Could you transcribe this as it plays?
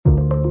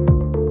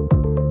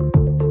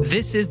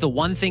This is the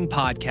One Thing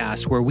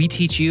podcast, where we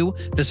teach you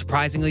the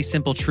surprisingly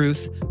simple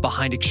truth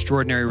behind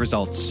extraordinary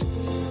results.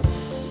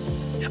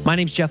 My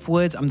name's Jeff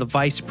Woods. I'm the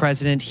vice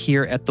president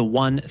here at the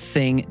One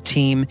Thing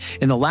team.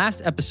 In the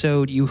last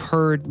episode, you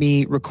heard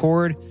me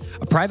record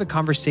a private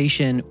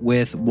conversation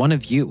with one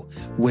of you,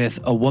 with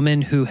a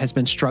woman who has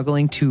been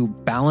struggling to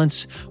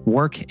balance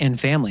work and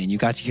family. And you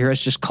got to hear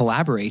us just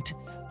collaborate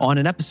on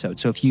an episode.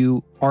 So if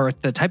you are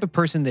the type of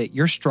person that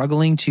you're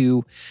struggling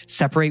to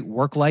separate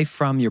work life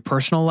from your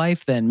personal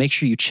life, then make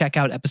sure you check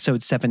out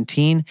episode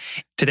 17.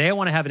 Today, I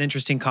want to have an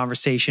interesting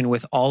conversation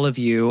with all of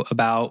you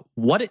about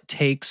what it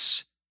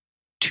takes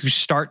to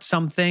start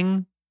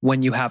something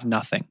when you have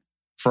nothing.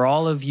 For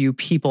all of you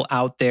people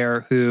out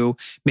there who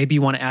maybe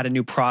want to add a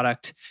new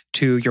product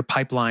to your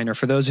pipeline, or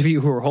for those of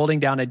you who are holding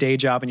down a day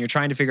job and you're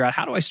trying to figure out,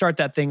 how do I start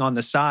that thing on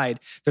the side?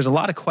 There's a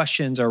lot of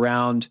questions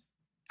around,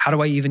 how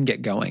do I even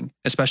get going,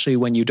 especially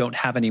when you don't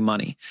have any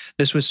money?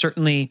 This was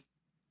certainly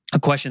a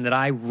question that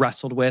I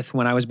wrestled with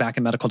when I was back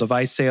in medical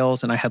device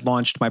sales and I had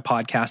launched my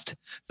podcast,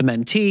 The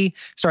Mentee,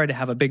 started to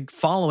have a big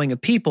following of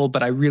people,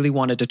 but I really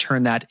wanted to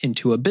turn that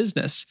into a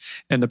business.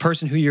 And the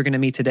person who you're going to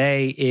meet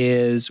today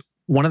is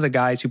one of the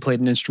guys who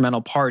played an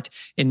instrumental part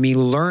in me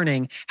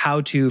learning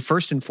how to,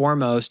 first and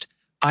foremost,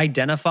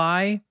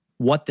 identify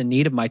what the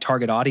need of my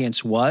target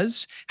audience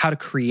was, how to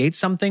create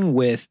something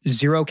with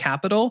zero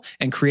capital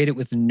and create it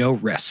with no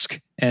risk.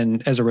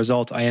 And as a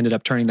result, I ended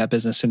up turning that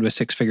business into a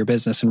six-figure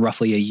business in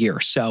roughly a year.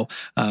 So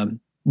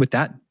with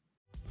that.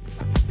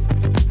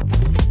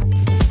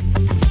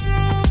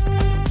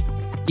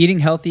 Eating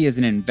healthy is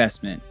an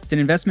investment. It's an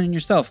investment in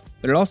yourself,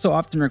 but it also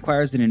often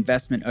requires an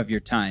investment of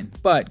your time.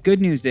 But good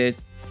news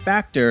is,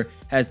 Factor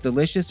has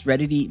delicious,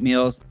 ready-to-eat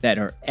meals that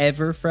are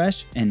ever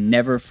fresh and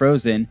never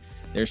frozen.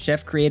 They're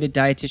chef-created,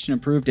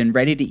 dietitian-approved, and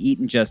ready to eat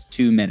in just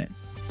 2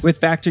 minutes. With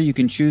Factor, you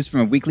can choose from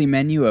a weekly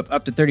menu of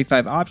up to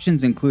 35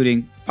 options,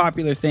 including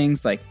popular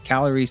things like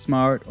Calorie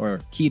Smart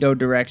or Keto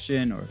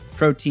Direction or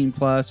Protein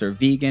Plus or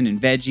Vegan and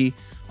Veggie.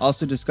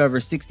 Also discover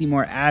 60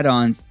 more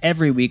add-ons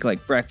every week,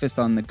 like breakfast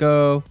on the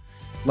go,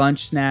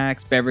 lunch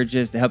snacks,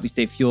 beverages to help you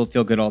stay fueled,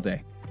 feel good all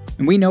day.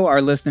 And we know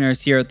our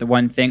listeners here at The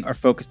One Thing are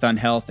focused on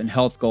health and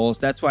health goals.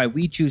 That's why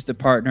we choose to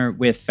partner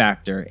with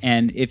Factor.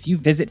 And if you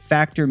visit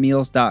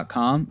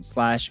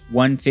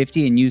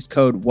factormeals.com/150 and use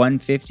code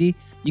 150,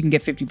 you can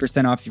get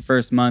 50% off your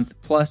first month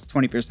plus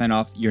 20%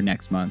 off your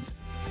next month.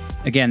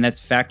 Again, that's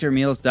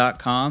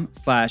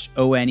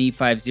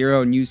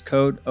factormeals.com/ONE50 and use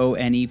code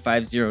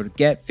ONE50 to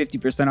get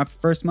 50% off your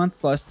first month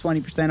plus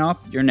 20% off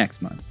your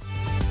next month.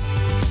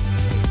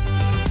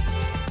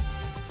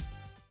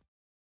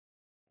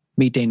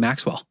 Meet Dane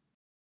Maxwell.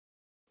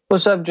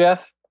 What's up,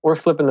 Jeff? We're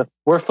flipping the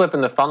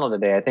funnel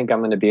today. I think I'm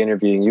going to be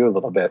interviewing you a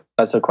little bit.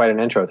 That's quite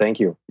an intro. Thank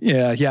you.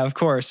 Yeah, of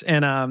course.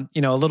 And a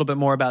little bit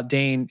more about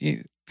Dane.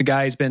 The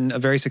guy's been a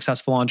very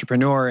successful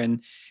entrepreneur,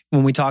 and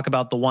when we talk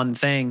about the one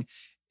thing,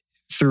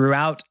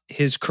 throughout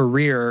his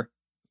career,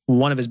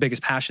 one of his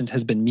biggest passions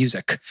has been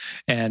music.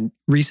 And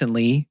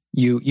recently,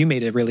 you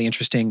made a really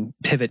interesting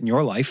pivot in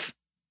your life.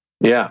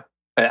 Yeah.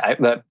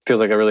 That feels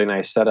like a really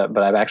nice setup,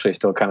 but I'm actually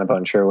still kind of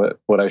unsure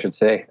what I should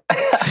say.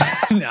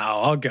 No,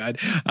 all good.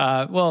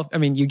 Well, I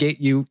mean,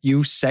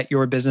 you set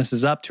your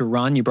businesses up to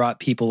run. You brought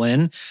people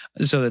in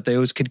so that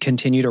those could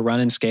continue to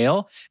run and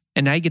scale.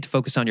 And now you get to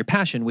focus on your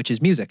passion, which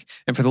is music.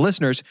 And for the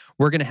listeners,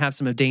 we're going to have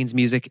some of Dane's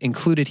music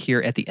included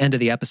here at the end of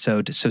the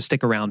episode. So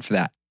stick around for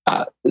that.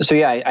 I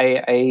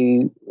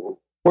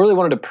really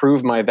wanted to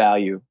prove my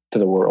value to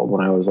the world when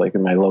I was like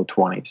in my low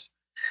 20s.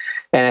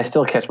 And I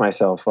still catch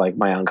myself, like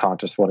my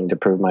unconscious, wanting to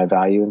prove my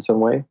value in some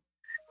way.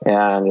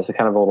 And it's a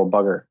kind of a little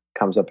bugger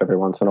comes up every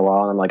once in a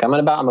while. And I'm like,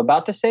 I'm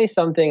about to say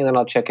something, and then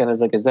I'll check in.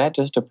 It's like, is that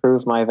just to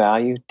prove my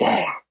value?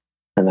 Dang.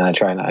 And then I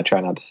try not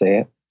to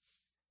say it.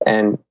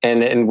 And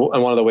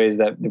one of the ways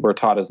that we're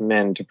taught as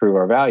men to prove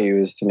our value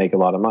is to make a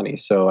lot of money.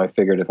 So I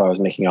figured if I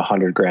was making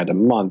 $100,000 a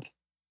month,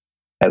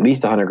 at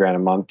least $100,000 a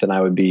month, then I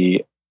would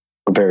be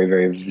very,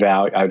 very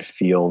I'd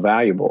feel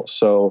valuable.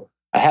 So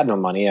I had no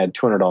money. I had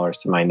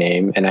 $200 to my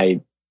name. And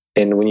I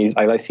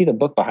see the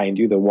book behind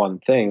you, The One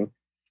Thing.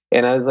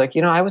 And I was like,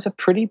 I was a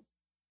pretty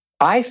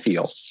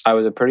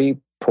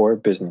poor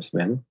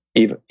businessman,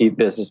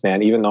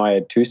 even though I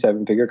had 2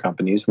 7-figure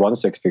companies, 1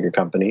 6-figure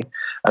company,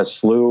 a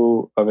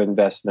slew of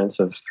investments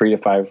of 3 to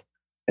 5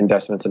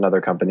 investments in other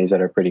companies that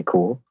are pretty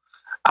cool.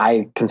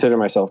 I consider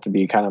myself to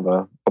be kind of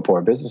a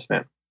poor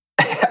businessman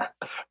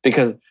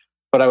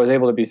but I was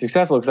able to be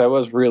successful because I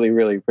was really,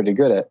 really pretty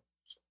good at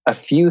a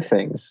few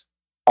things,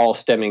 all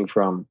stemming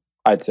from,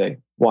 I'd say,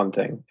 one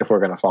thing, if we're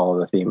going to follow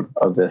the theme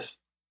of this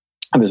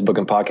book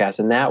and podcast.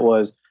 And that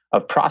was a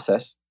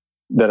process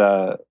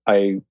that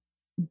I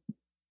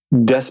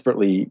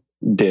desperately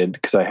did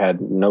because I had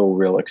no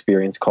real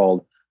experience,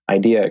 called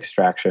idea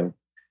extraction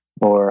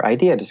or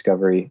idea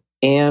discovery.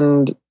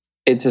 And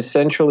it's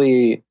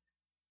essentially,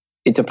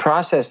 it's a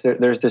process.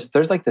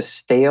 There's like the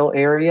stale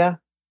area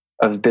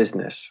of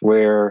business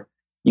where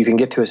you can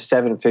get to a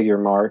 7-figure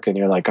mark and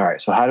you're like, all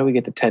right, so how do we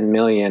get to 10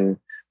 million?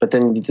 But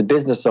then the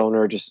business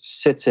owner just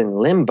sits in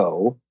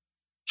limbo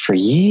for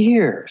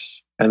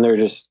years. And they're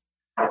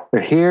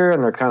here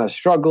and they're kind of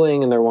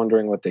struggling and they're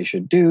wondering what they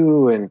should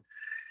do. And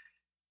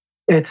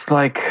it's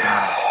like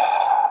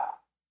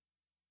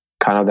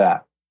kind of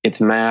that. It's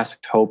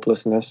masked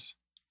hopelessness,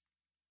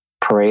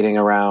 parading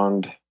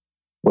around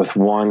with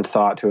one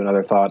thought to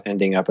another thought,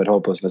 ending up at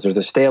hopelessness. There's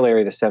the stale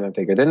area, the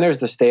 7-figure. Then there's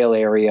the stale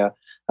area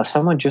of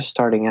someone just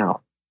starting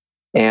out.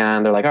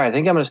 And they're like, all right, I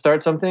think I'm going to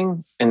start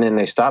something. And then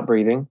they stop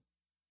breathing.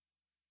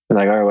 They're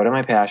like, all right, what are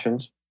my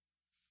passions?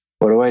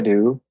 What do I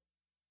do?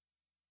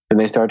 And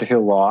they start to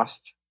feel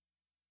lost.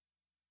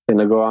 Then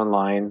they go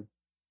online. And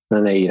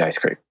then they eat ice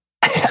cream.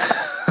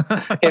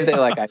 If they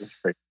like ice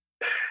cream.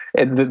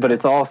 But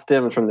it's all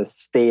stems from the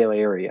stale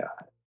area.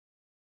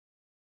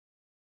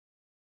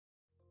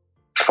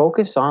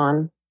 Focus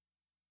on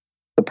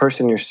the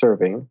person you're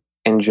serving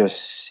and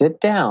just sit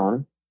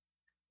down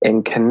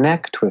and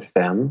connect with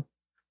them,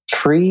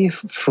 free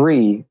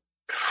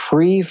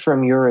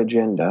from your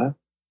agenda,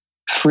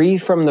 free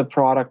from the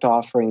product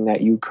offering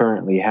that you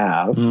currently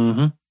have.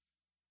 Mm-hmm.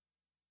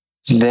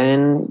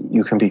 Then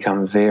you can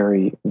become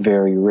very,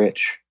 very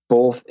rich,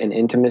 both in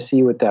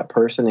intimacy with that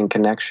person and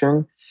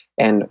connection,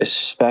 and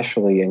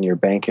especially in your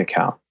bank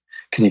account.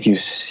 Because if you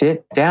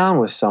sit down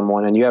with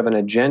someone and you have an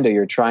agenda,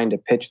 you're trying to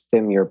pitch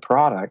them your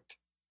product,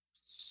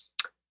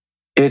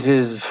 it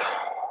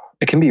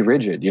can be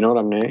rigid. You know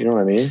what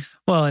I mean?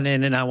 Well,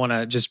 and I want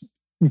to just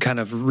kind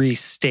of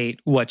restate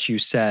what you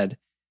said.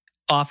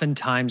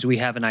 Oftentimes we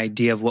have an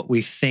idea of what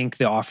we think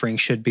the offering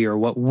should be or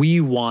what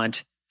we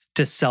want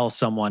to sell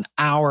someone,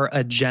 our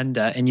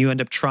agenda, and you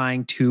end up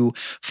trying to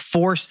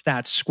force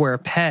that square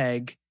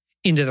peg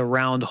into the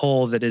round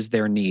hole that is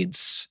their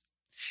needs.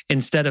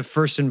 Instead of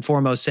first and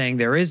foremost saying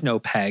there is no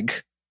peg,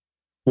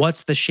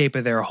 what's the shape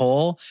of their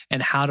hole,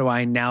 and how do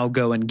I now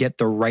go and get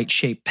the right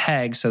shape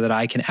peg so that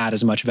I can add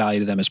as much value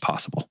to them as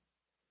possible?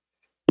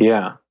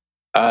 Yeah,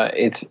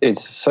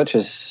 it's such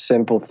a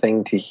simple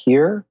thing to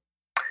hear.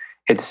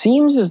 It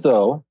seems as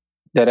though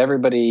that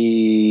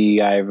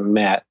everybody I've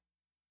met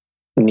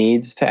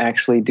needs to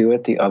actually do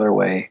it the other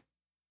way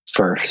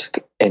first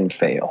and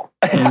fail.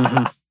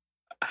 Mm-hmm.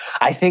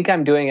 I think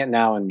I'm doing it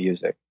now in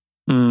music.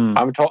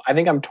 I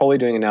think I'm totally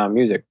doing it now in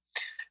music.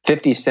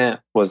 50 Cent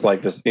was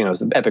like this,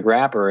 this epic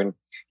rapper, and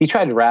he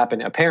tried to rap,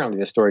 and apparently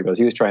the story goes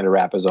he was trying to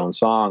rap his own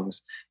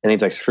songs, and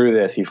he's like, screw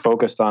this. He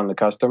focused on the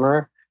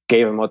customer,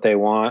 gave them what they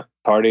want,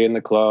 party in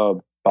the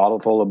club, bottle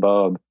full of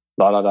bub,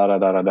 da da da da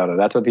da da da.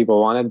 That's what people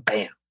wanted.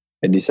 Bam.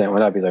 50 Cent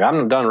went up. He's like,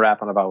 I'm done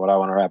rapping about what I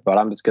want to rap about.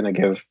 I'm just going to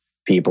give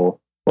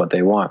people what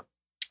they want.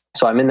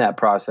 So I'm in that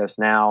process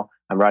now.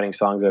 I'm writing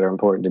songs that are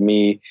important to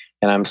me,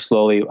 and I'm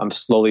slowly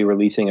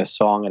releasing a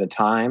song at a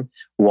time,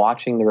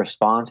 watching the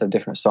response of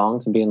different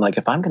songs and being like,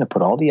 if I'm going to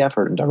put all the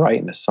effort into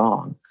writing a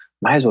song,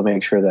 might as well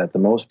make sure that the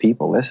most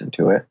people listen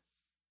to it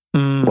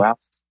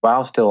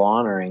while still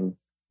honoring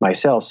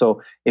myself.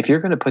 So if you're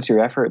going to put your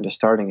effort into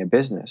starting a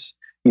business,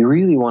 you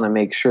really want to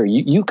make sure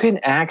you can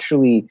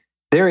actually,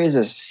 there is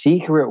a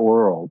secret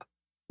world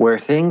where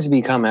things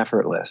become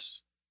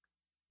effortless.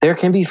 There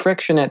can be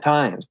friction at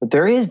times, but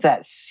there is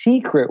that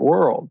secret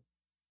world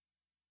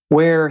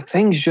where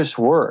things just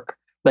work.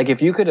 Like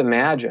if you could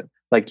imagine,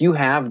 like you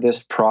have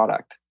this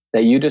product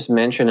that you just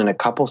mention in a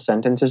couple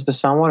sentences to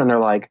someone and they're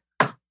like,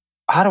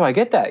 how do I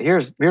get that?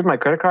 Here's my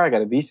credit card. I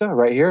got a Visa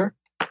right here.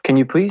 Can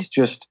you please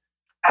just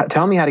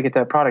tell me how to get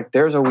that product?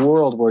 There's a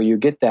world where you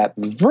get that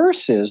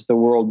versus the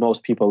world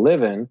most people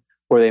live in,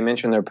 where they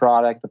mention their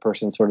product, the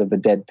person's sort of the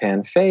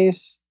deadpan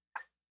face.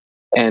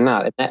 And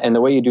the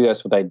way you do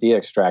this with idea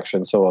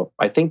extraction. So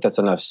I think that's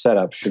enough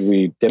setup. Should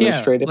we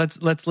demonstrate it?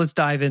 Let's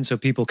dive in so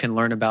people can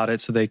learn about it,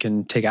 so they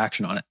can take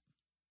action on it.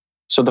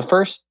 So the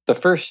first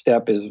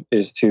step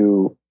is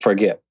to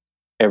forget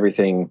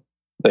everything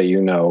that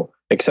you know,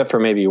 except for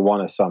maybe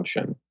one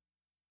assumption.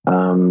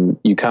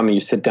 You come and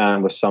you sit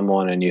down with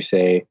someone and you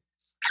say,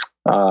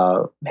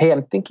 "Hey,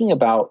 I'm thinking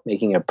about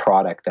making a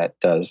product that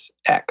does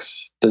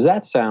X. Does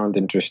that sound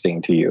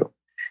interesting to you?"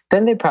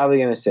 Then they're probably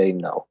going to say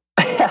no.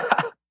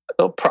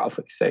 They'll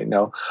probably say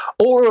no.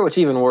 Or what's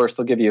even worse,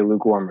 they'll give you a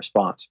lukewarm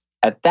response.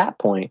 At that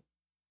point,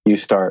 you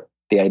start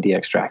the idea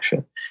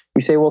extraction.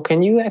 You say, well,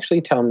 can you actually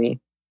tell me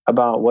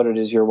about what it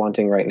is you're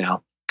wanting right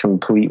now,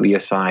 completely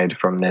aside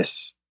from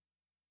this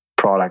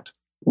product?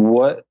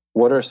 What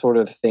are sort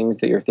of things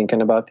that you're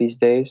thinking about these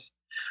days?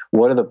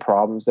 What are the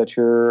problems that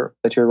you're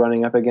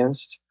running up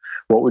against?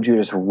 What would you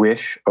just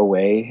wish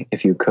away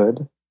if you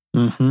could?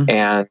 Mm-hmm.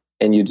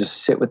 And you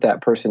just sit with that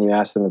person, you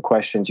ask them the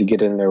questions, you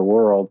get in their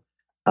world.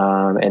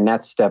 And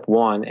that's step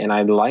one. And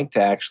I'd like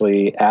to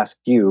actually ask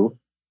you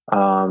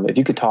if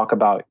you could talk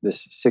about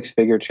this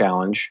 6-figure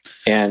challenge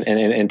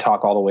and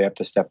talk all the way up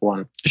to step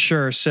one.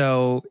 Sure.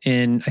 So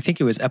I think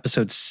it was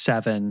episode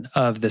 7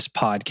 of this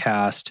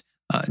podcast,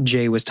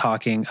 Jay was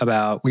talking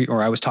about,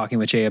 I was talking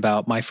with Jay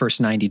about my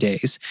first 90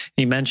 days.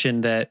 He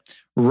mentioned that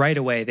right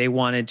away they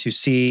wanted to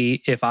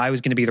see if I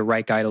was going to be the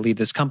right guy to lead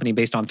this company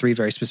based on 3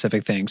 very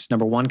specific things.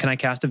 Number 1, can I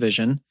cast a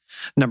vision?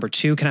 Number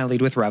 2, can I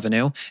lead with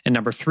revenue? And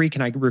number 3,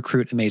 can I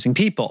recruit amazing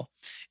people?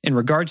 In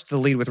regards to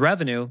the lead with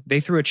revenue, they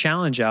threw a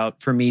challenge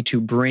out for me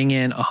to bring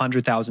in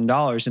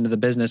 $100,000 into the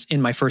business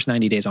in my first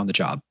 90 days on the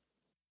job,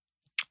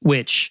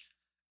 which,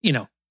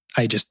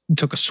 I just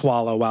took a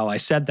swallow while I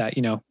said that,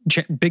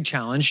 big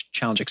challenge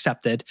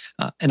accepted.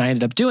 And I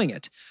ended up doing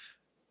it.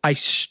 I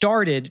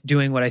started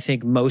doing what I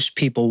think most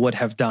people would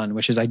have done,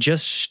 which is I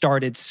just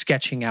started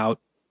sketching out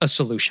a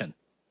solution.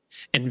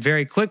 And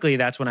very quickly,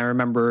 that's when I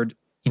remembered,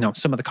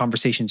 some of the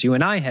conversations you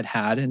and I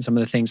had and some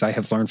of the things I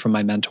have learned from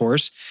my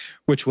mentors,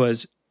 which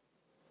was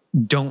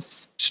don't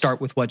start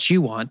with what you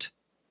want,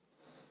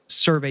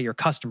 survey your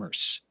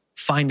customers,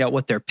 find out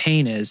what their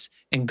pain is,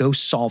 and go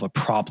solve a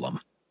problem.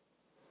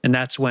 And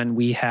that's when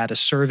we had a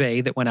survey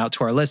that went out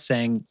to our list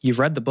saying, you've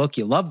read the book,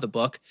 you love the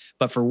book,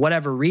 but for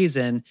whatever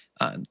reason,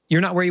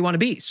 you're not where you want to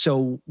be.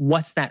 So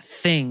what's that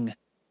thing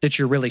that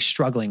you're really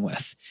struggling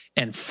with?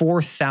 And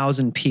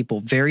 4,000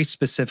 people very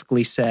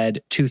specifically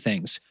said 2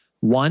 things.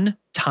 1,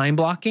 time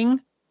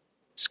blocking,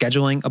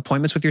 scheduling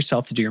appointments with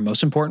yourself to do your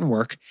most important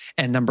work.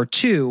 And number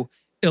 2,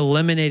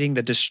 eliminating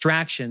the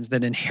distractions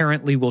that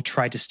inherently will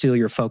try to steal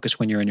your focus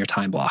when you're in your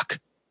time block.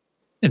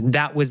 And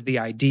that was the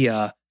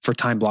idea for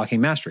Time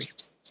Blocking Mastery.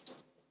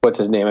 What's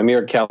his name?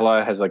 Amir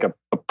Kella has like a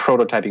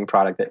prototyping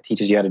product that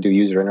teaches you how to do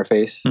user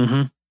interface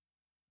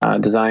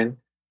design.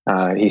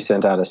 He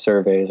sent out a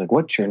survey. He's like,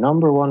 what's your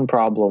number 1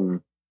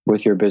 problem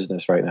with your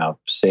business right now?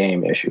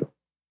 Same issue.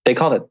 They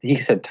called it,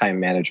 he said time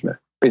management.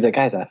 But he's like,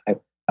 guys, I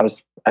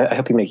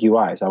help you make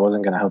UIs. I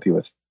wasn't going to help you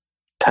with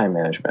time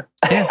management.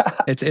 Yeah,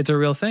 it's a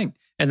real thing.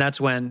 And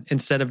that's when,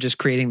 instead of just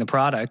creating the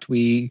product,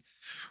 we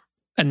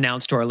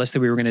announced to our list that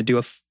we were going to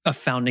do a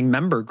founding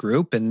member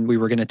group, and we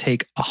were going to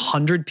take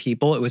 100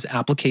 people. It was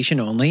application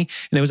only,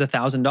 and it was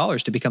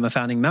 $1,000 to become a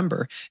founding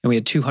member. And we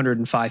had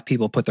 205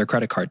 people put their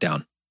credit card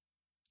down.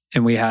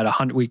 And we had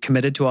 100. We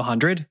committed to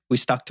 100. We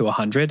stuck to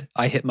 100.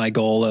 I hit my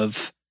goal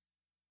of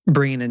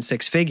bringing in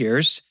 6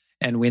 figures,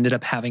 and we ended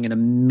up having an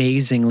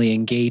amazingly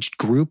engaged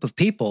group of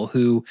people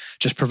who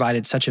just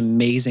provided such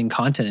amazing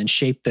content and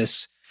shaped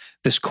this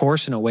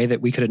course in a way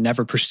that we could have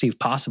never perceived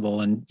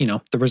possible. And,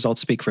 the results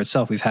speak for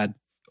itself. We've had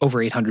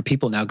over 800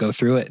 people now go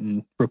through it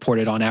and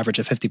reported on average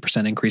a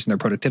 50% increase in their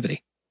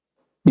productivity.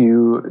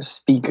 You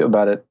speak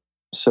about it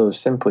so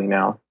simply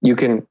now. You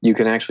can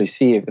actually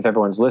see, if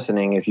everyone's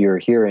listening, if you're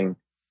hearing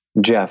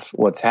Jeff,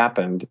 what's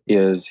happened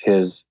is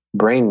his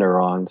brain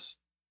neurons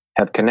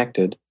have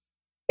connected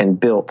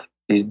and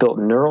he's built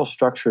neural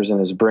structures in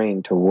his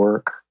brain to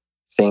work,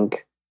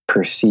 think,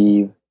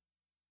 perceive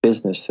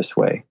business this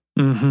way.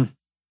 Mm-hmm.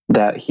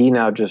 That he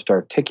now just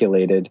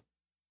articulated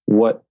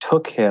what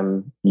took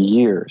him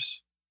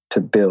years to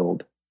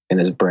build in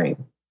his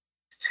brain.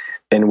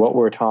 And what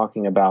we're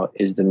talking about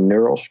is the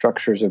neural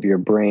structures of your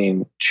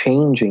brain,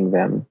 changing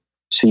them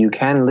so you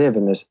can live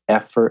in this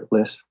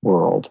effortless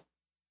world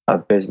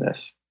of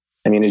business.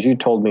 I mean, as you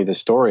told me the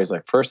story, it's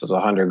like, first it's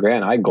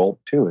 $100,000. I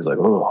gulped too. It's like,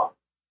 oh,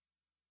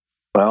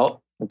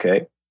 well,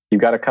 okay.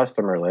 You've got a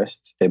customer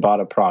list. They bought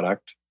a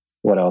product.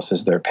 What else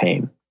is their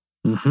pain?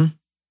 Mm-hmm.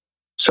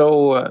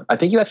 So I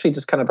think you actually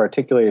just kind of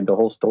articulated the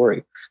whole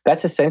story.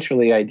 That's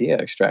essentially idea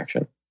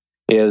extraction.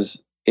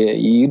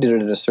 You did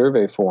it in a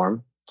survey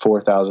form,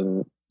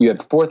 4,000. You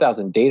had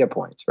 4,000 data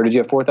points, or did you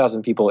have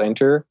 4,000 people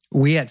enter?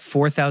 We had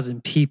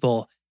 4,000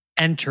 people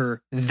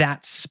enter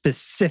that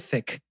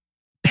specific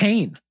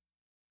pain,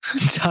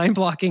 time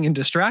blocking and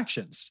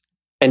distractions.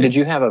 And did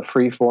you have a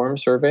free form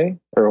survey,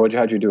 or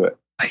how'd you do it?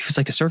 It was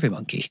like a Survey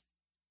Monkey.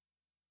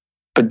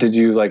 But did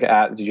you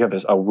did you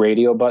have a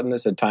radio button that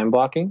said time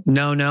blocking?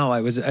 No.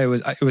 It was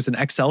an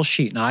Excel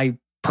sheet, and I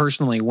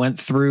personally went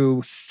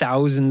through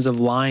thousands of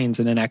lines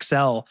in an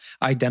Excel,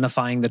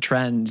 identifying the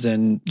trends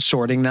and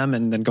sorting them,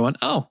 and then going,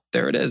 oh,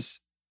 there it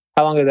is.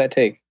 How long did that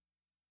take?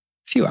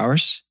 A few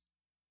hours.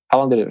 How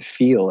long did it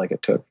feel like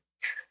it took?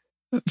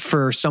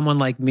 For someone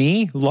like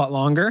me, a lot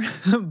longer.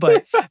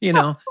 But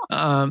it's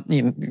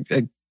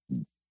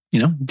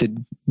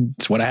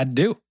what I had to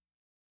do.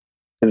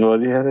 Is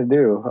what you had to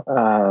do.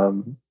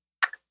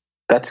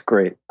 That's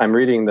great. I'm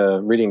reading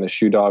the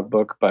Shoe Dog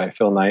book by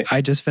Phil Knight.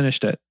 I just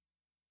finished it.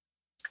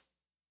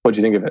 What'd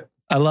you think of it?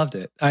 I loved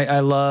it.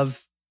 I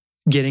love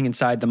getting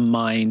inside the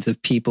minds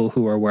of people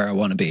who are where I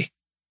want to be.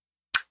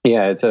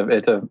 Yeah, it's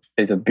a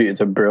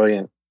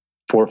brilliant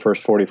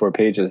first 44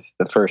 pages.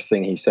 The first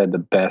thing he said, the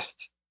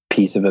best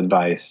piece of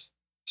advice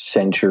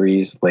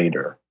centuries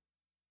later: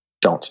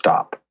 don't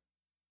stop.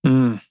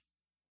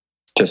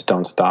 Just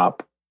don't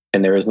stop.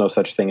 And there is no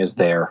such thing as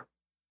there.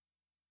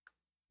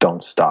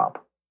 Don't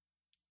stop.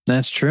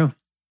 That's true.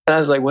 And I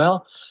was like,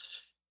 well,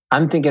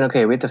 I'm thinking,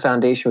 okay, we hit the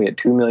foundation. We hit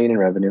 2 million in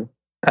revenue.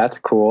 That's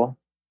cool.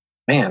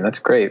 Man, that's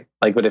great.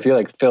 But if you're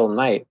like Phil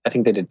Knight, I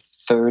think they did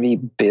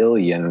 $30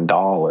 billion.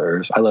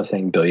 I love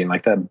saying billion,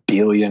 like that, $1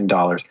 billion.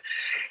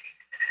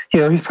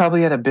 He's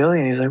probably at $1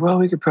 billion. He's like, well,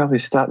 we could probably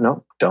stop.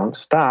 No, don't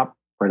stop.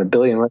 We're at $1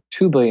 billion. We're at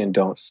 $2 billion.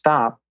 Don't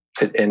stop.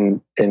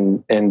 And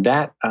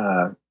that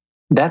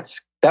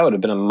that would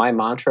have been my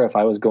mantra if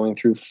I was going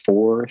through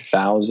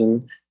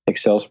 4,000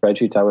 Excel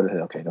spreadsheets. I would have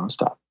said, okay, don't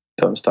stop.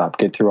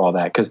 Get through all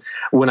that. Because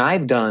when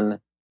I've done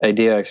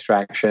idea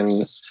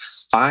extraction,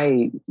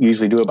 I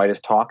usually do it by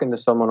just talking to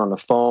someone on the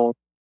phone.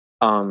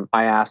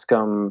 I ask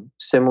them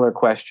similar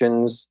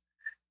questions.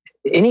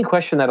 Any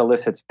question that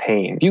elicits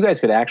pain. If you guys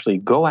could actually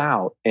go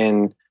out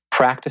and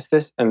practice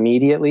this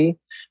immediately,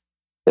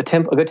 a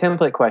good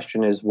template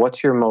question is,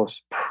 what's your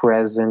most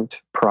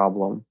present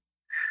problem?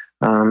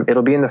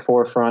 It'll be in the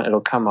forefront.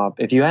 It'll come up.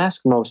 If you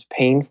ask most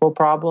painful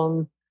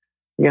problem,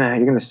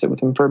 you're gonna sit with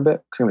them for a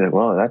bit. It's gonna be like,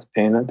 well, that's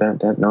pain. No,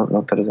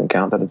 that doesn't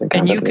count. That doesn't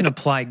count. And you can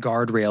apply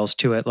guardrails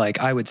to it. Like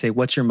I would say,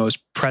 what's your most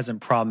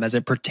present problem as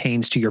it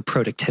pertains to your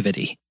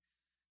productivity?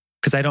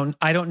 Because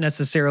I don't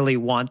necessarily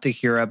want to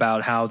hear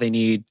about how they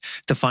need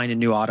to find a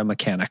new auto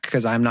mechanic,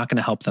 because I'm not going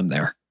to help them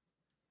there.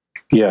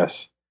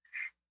 Yes,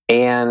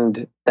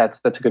 and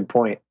that's a good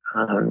point.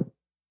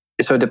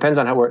 So it depends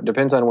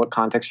on what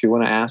context you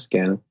want to ask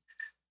in.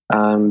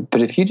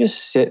 But if you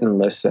just sit and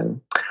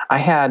listen, I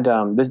had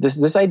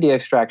this idea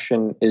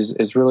extraction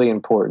is really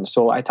important.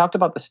 So I talked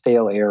about the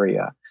stale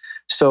area.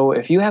 So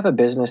if you have a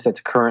business that's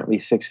currently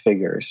 6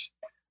 figures,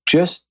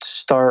 just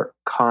start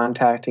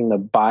contacting the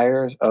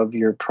buyers of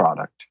your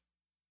product.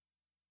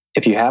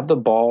 If you have the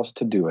balls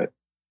to do it,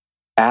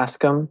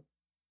 ask them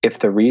if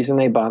the reason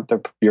they bought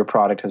your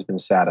product has been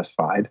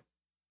satisfied.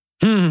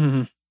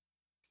 Hmm.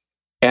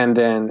 And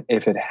then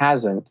if it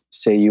hasn't,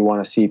 say you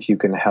want to see if you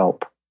can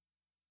help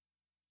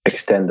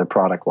extend the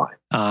product line.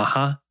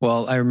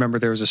 Well, I remember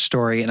there was a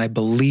story, and I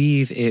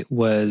believe it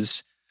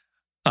was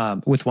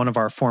with one of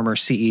our former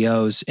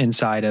CEOs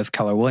inside of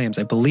Keller Williams.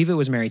 I believe it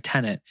was Mary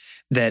Tennant,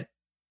 that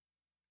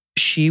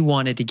she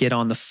wanted to get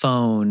on the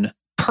phone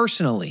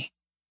personally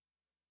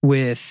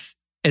with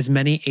as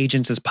many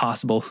agents as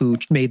possible who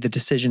made the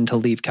decision to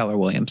leave Keller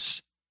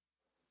Williams,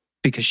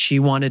 because she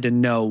wanted to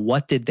know,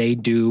 what did they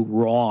do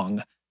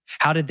wrong?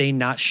 How did they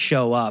not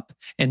show up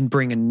and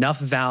bring enough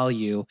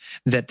value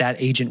that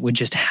agent would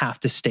just have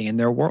to stay in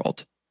their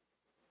world?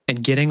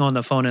 And getting on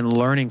the phone and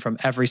learning from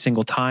every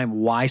single time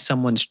why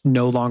someone's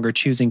no longer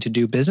choosing to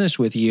do business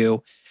with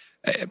you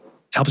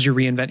helps you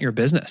reinvent your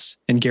business.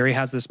 And Gary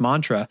has this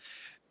mantra: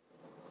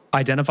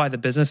 identify the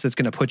business that's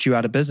going to put you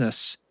out of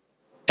business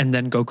and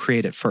then go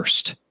create it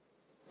first.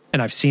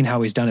 And I've seen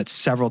how he's done it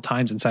several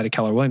times inside of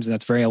Keller Williams, and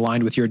that's very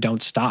aligned with your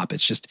don't stop.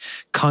 It's just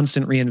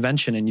constant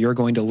reinvention, and you're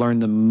going to learn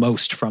the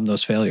most from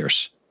those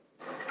failures.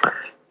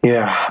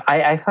 Yeah,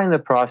 I find the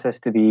process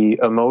to be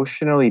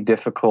emotionally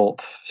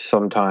difficult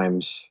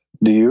sometimes.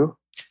 Do you?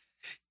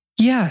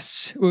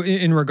 Yes.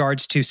 In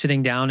regards to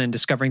sitting down and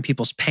discovering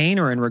people's pain,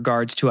 or in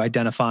regards to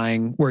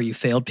identifying where you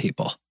failed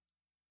people?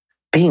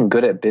 Being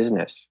good at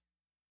business.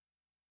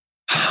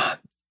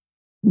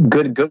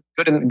 Good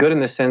in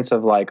the sense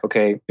of like,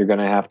 okay, you're going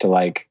to have to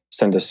like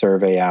send a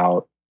survey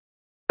out.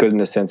 Good in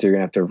the sense that you're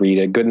going to have to read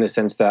it. Good in the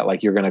sense that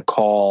like you're going to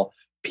call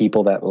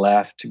people that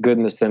left. Good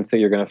in the sense that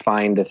you're going to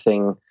find a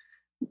thing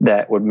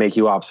that would make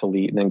you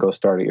obsolete and then go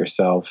start it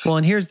yourself. Well,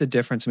 and here's the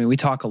difference. I mean, we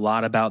talk a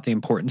lot about the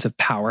importance of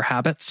power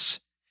habits.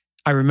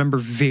 I remember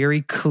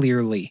very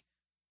clearly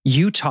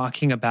you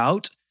talking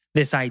about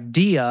this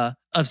idea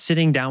of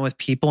sitting down with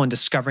people and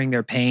discovering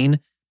their pain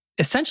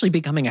essentially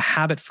becoming a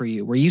habit for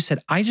you, where you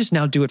said, I just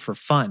now do it for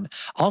fun.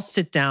 I'll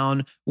sit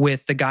down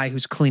with the guy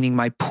who's cleaning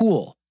my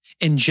pool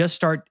and just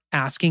start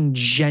asking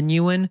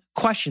genuine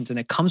questions. And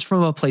it comes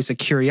from a place of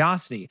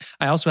curiosity.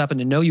 I also happen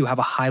to know you have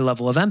a high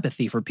level of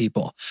empathy for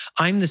people.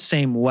 I'm the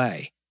same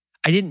way.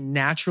 I didn't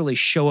naturally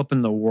show up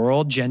in the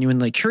world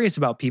genuinely curious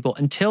about people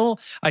until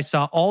I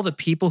saw all the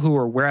people who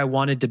were where I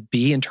wanted to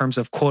be in terms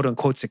of quote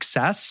unquote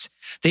success.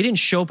 They didn't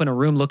show up in a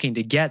room looking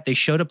to get, they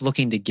showed up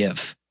looking to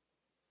give.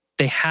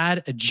 They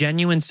had a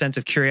genuine sense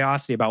of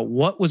curiosity about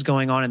what was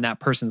going on in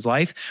that person's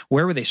life,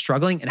 where were they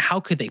struggling, and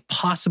how could they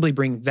possibly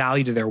bring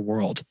value to their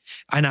world.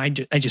 And I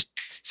just,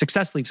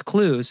 success leaves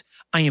clues.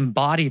 I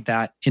embodied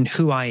that in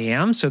who I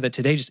am, so that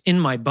today, just in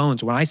my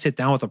bones, when I sit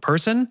down with a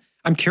person,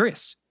 I'm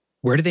curious.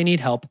 Where do they need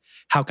help?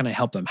 How can I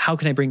help them? How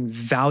can I bring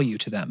value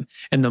to them?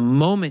 And the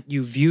moment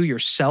you view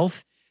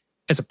yourself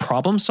as a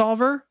problem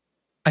solver,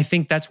 I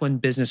think that's when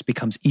business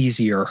becomes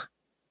easier.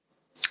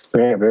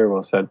 Very, very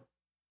well said.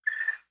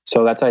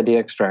 So that's idea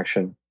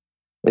extraction.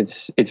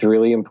 It's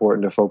really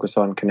important to focus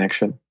on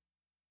connection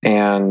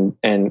and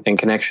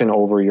connection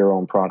over your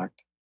own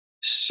product.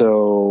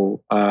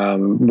 So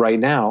right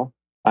now,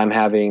 I'm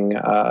having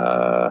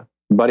a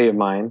buddy of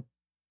mine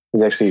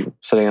who's actually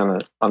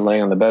laying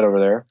on the bed over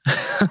there,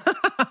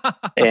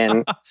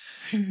 and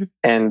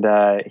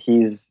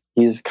he's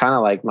kind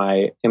of like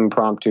my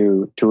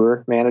impromptu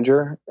tour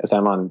manager, as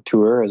I'm on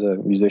tour as a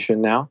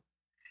musician now,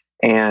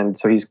 and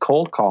so he's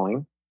cold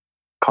calling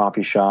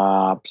coffee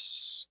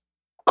shops,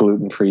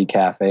 gluten-free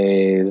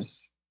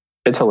cafes.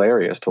 It's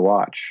hilarious to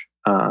watch.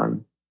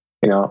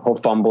 He'll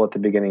fumble at the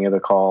beginning of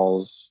the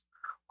calls.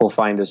 He'll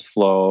find his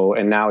flow.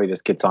 And now he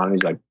just gets on and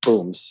he's like,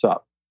 boom,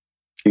 sup.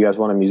 You guys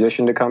want a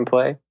musician to come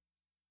play?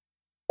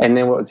 And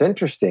then what's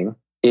interesting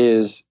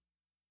is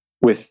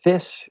with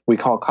this, we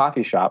call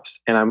coffee shops,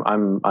 and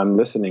I'm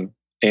listening,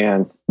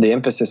 and the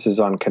emphasis is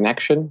on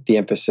connection. The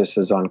emphasis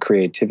is on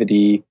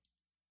creativity.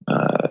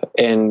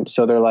 And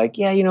so they're like,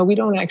 yeah, we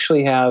don't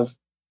actually have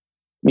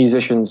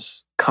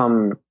musicians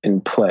come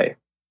and play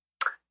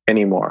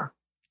anymore.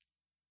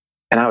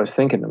 And I was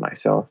thinking to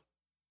myself,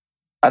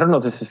 I don't know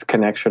if this is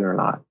connection or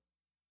not.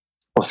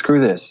 Well, screw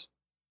this.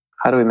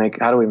 How do we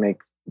make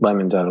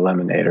lemons out of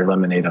lemonade, or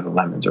lemonade out of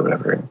lemons, or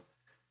whatever?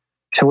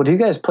 So, well, do you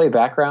guys play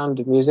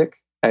background music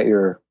at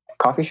your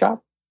coffee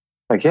shop?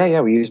 Like,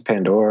 yeah, we use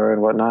Pandora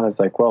and whatnot. It's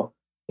like, well,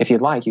 if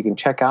you'd like, you can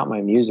check out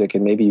my music,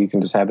 and maybe you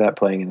can just have that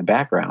playing in the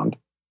background,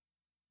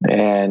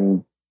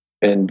 and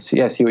see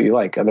what you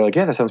like. And they're like,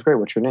 yeah, that sounds great.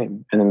 What's your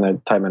name? And then they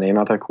type my name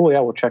out. They're like, cool, yeah,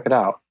 we'll check it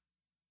out.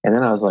 And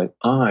then I was like,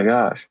 oh my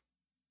gosh,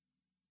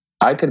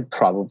 I could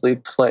probably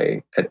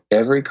play at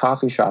every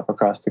coffee shop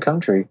across the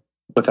country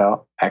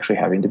without actually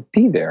having to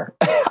be there.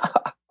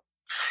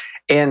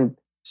 And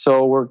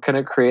so we're going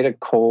to create a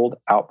cold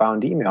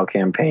outbound email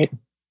campaign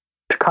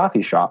to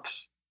coffee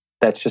shops.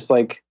 That's just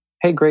like,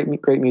 hey, great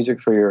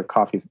music for your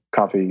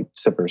coffee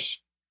sippers.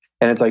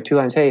 And it's like 2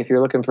 lines. Hey, if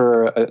you're looking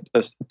for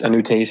a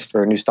new taste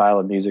for a new style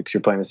of music, so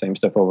you're playing the same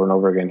stuff over and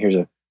over again, here's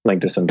a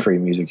link to some free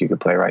music you could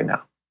play right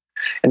now.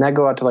 And that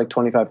go out to like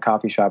 25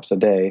 coffee shops a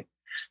day.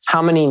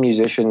 How many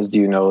musicians do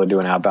you know do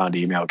an outbound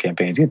email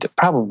campaigns?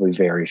 Probably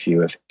very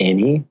few, if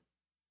any.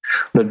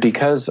 But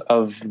because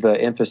of the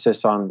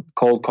emphasis on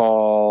cold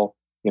call,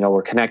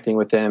 we're connecting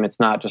with them. It's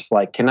not just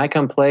like, can I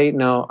come play?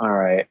 No. All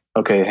right.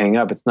 Okay. Hang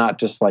up. It's not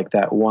just like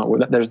that one.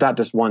 There's not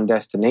just one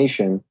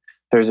destination.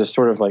 There's a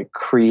sort of like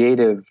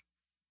creative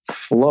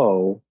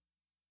flow.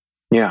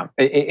 Yeah.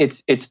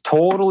 It's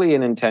totally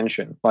an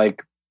intention.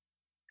 Like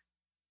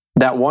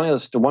that one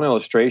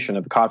illustration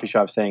of the coffee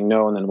shop saying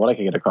no, and then what I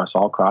could get across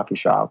all coffee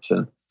shops,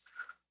 and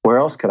where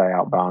else could I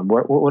outbound?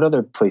 What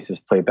other places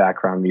play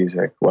background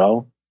music?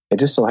 Well, it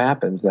just so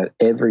happens that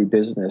every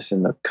business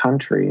in the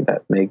country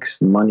that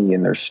makes money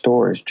in their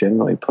store is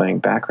generally playing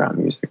background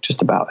music,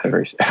 just about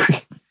every.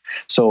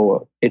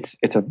 So it's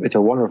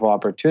a wonderful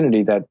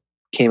opportunity that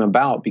came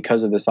about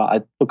because of this.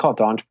 I would call it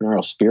the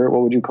entrepreneurial spirit.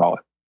 What would you call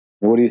it?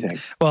 What do you think?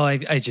 Well,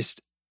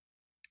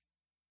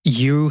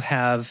 you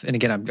have, and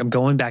again, I'm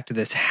going back to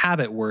this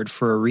habit word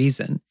for a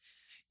reason.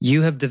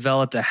 You have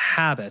developed a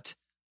habit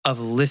of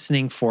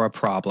listening for a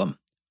problem.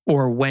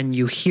 Or when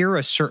you hear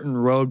a certain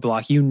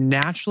roadblock, you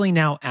naturally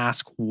now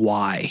ask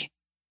why.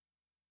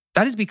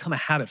 That has become a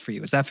habit for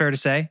you. Is that fair to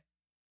say?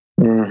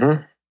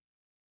 Mm-hmm.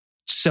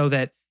 So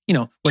that,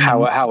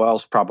 how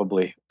else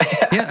probably?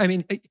 Yeah, I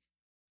mean,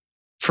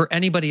 for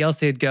anybody else,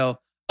 they'd go,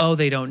 oh,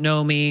 they don't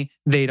know me.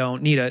 They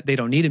don't need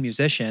a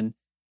musician.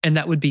 And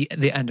that would be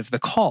the end of the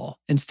call,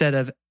 instead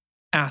of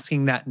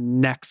asking that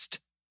next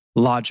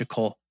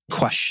logical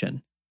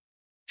question.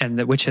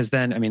 And which has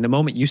then, the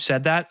moment you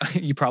said that,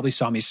 you probably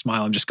saw me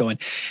smile. I'm just going,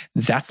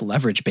 that's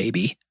leverage,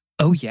 baby.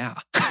 Oh yeah.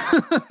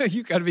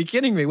 You gotta be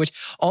kidding me. Which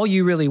all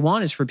you really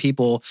want is for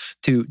people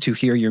to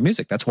hear your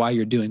music. That's why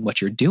you're doing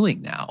what you're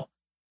doing now.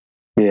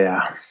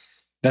 Yeah.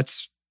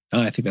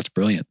 I think that's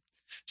brilliant.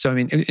 So,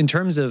 in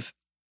terms of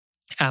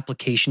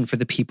application for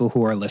the people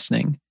who are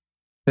listening,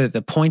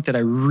 the point that I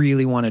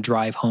really want to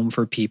drive home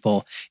for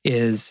people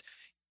is,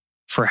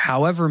 for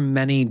however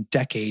many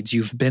decades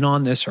you've been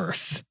on this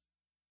earth,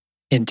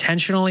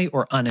 intentionally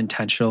or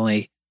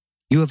unintentionally,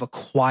 you have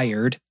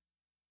acquired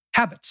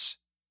habits.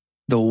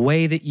 The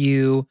way that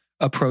you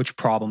approach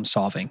problem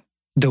solving,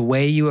 the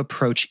way you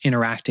approach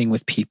interacting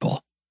with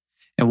people.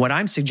 And what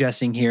I'm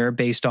suggesting here,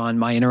 based on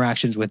my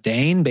interactions with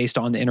Dane, based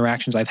on the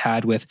interactions I've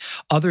had with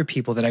other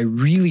people that I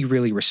really,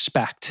 really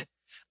respect,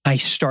 I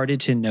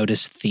started to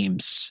notice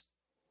themes.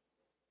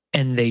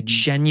 And they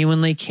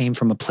genuinely came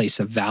from a place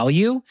of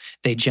value.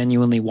 They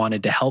genuinely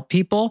wanted to help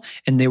people,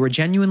 and they were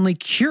genuinely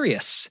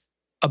curious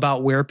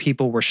about where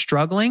people were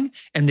struggling,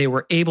 and they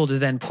were able to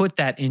then put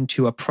that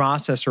into a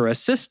process or a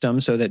system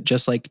so that,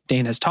 just like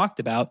Dane has talked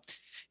about,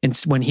 and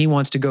when he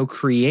wants to go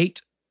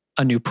create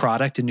a new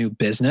product, a new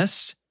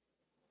business,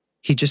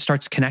 he just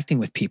starts connecting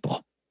with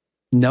people.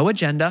 No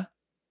agenda,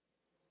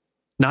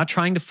 not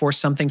trying to force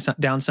something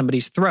down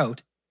somebody's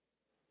throat.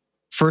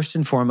 First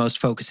and foremost,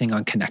 focusing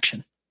on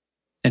connection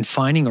and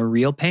finding a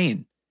real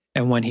pain.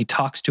 And when he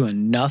talks to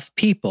enough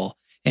people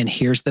and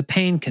hears the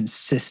pain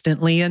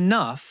consistently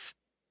enough,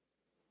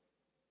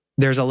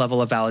 there's a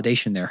level of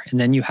validation there. And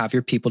then you have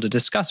your people to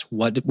discuss,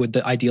 what would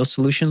the ideal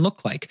solution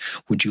look like?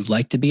 Would you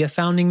like to be a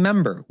founding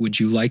member? Would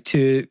you like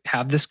to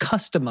have this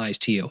customized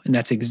to you? And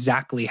that's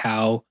exactly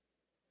how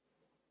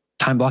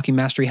Time Blocking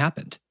Mastery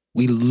happened.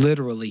 We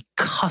literally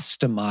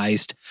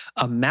customized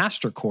a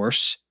master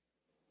course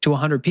to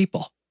 100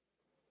 people.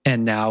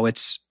 And now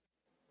it's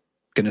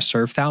going to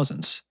serve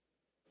thousands.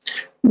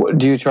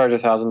 Do you charge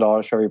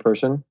 $1,000 for every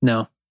person?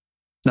 No,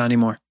 not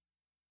anymore.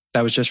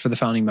 That was just for the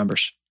founding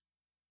members.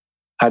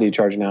 How do you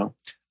charge now?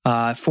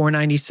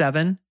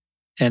 $497,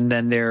 and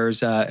then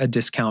there's a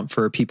discount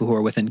for people who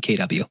are within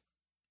KW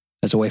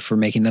as a way for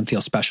making them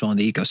feel special in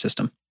the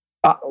ecosystem.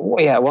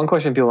 Yeah, one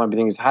question people might be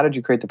thinking is, how did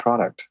you create the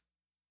product?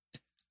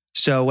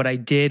 So what I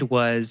did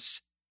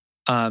was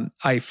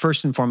I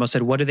first and foremost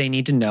said, what do they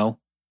need to know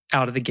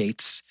out of the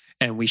gates?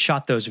 And we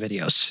shot those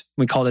videos.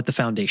 We called it the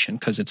foundation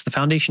because it's the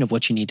foundation of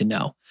what you need to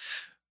know.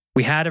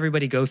 We had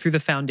everybody go through the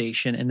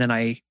foundation, and then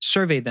I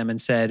surveyed them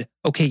and said,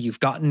 okay, you've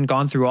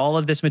gone through all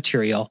of this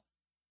material.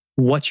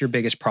 What's your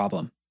biggest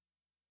problem?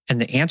 And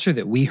the answer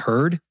that we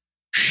heard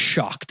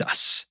shocked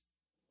us.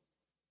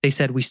 They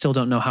said, we still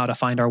don't know how to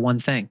find our one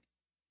thing.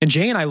 And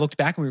Jay and I looked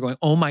back and we were going,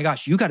 oh my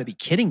gosh, you got to be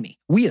kidding me.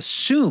 We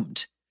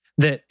assumed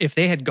that if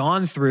they had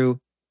gone through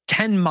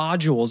 10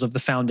 modules of the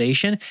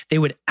foundation, they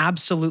would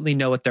absolutely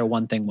know what their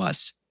one thing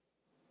was.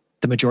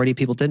 The majority of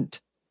people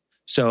didn't.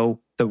 So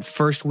the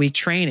first week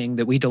training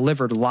that we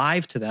delivered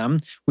live to them,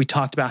 we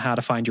talked about how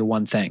to find your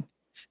one thing.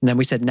 And then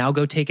we said, now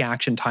go take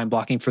action, time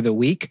blocking for the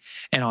week.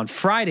 And on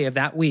Friday of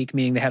that week,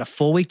 meaning they had a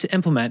full week to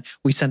implement,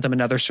 we sent them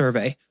another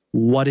survey.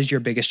 What is your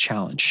biggest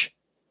challenge?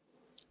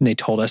 And they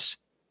told us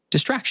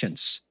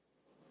distractions.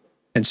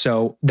 And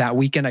so that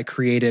weekend, I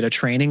created a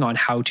training on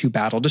how to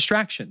battle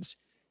distractions.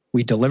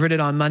 We delivered it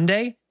on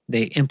Monday.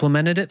 They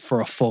implemented it for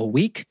a full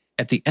week.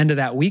 At the end of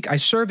that week, I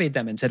surveyed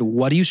them and said,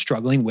 what are you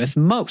struggling with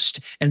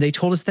most? And they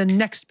told us the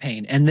next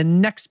pain and the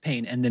next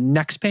pain and the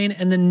next pain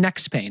and the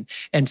next pain.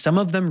 And some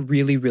of them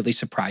really, really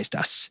surprised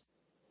us.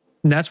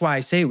 And that's why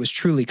I say it was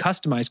truly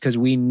customized, because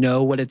we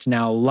know what it's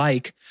now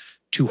like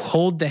to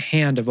hold the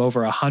hand of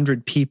over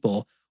 100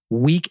 people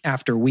week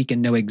after week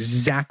and know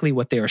exactly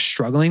what they are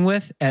struggling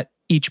with at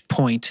each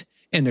point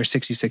in their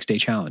 66-day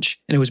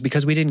challenge. And it was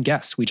because we didn't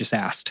guess, we just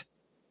asked.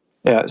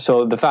 Yeah,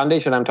 so the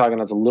foundation I'm talking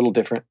about is a little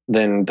different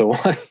than the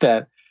one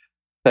that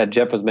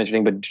Jeff was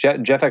mentioning. But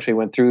Jeff actually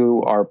went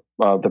through one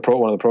of the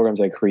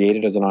programs I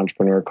created as an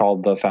entrepreneur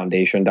called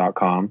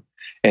thefoundation.com.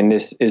 And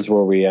this is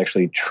where we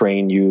actually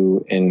train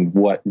you in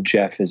what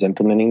Jeff is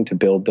implementing to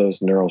build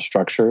those neural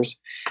structures.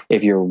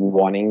 If you're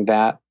wanting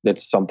that,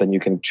 that's something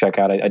you can check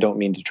out. I don't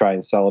mean to try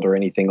and sell it or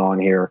anything on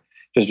here.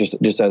 Just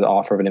as an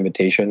offer of an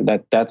invitation.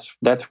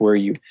 That's where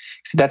you.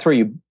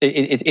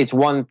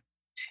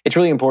 It's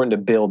really important to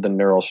build the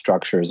neural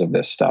structures of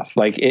this stuff.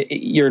 Like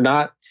you're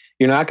not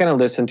going to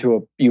listen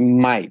to you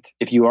might,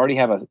 if you already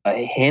have a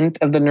hint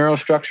of the neural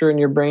structure in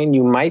your brain,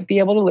 you might be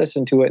able to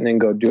listen to it and then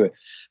go do it.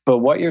 But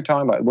what you're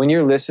talking about, when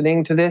you're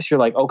listening to this, you're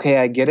like, okay,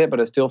 I get it, but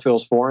it still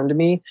feels foreign to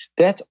me.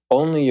 That's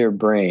only your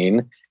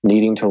brain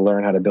needing to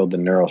learn how to build the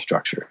neural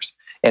structures.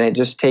 And it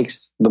just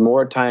takes the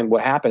more time.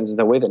 What happens is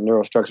the way that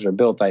neural structures are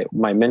built.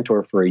 My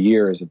mentor for a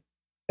year is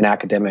an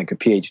academic, a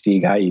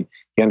PhD guy.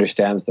 He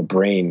understands the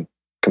brain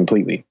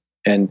completely.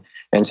 And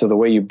so the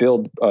way you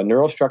build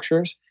neural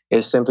structures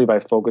is simply by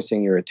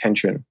focusing your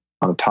attention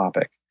on a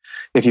topic.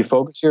 If you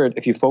focus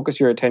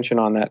your attention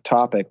on that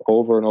topic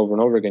over and over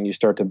and over again, you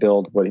start to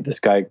build what this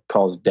guy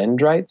calls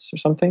dendrites or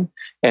something,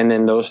 and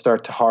then those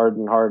start to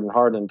harden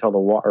until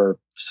or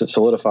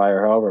solidify,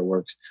 or however it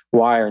works,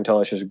 wire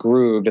until it's just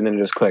grooved, and then it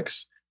just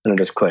clicks, and it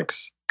just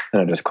clicks,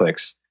 and it just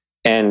clicks,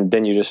 and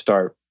then you just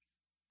start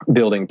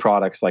building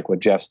products like what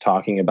Jeff's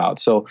talking about.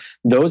 So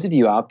those of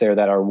you out there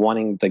that are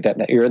wanting like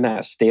that you're in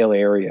that stale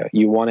area,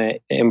 you want to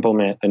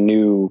implement a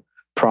new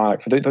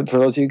product. For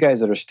those of you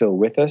guys that are still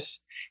with us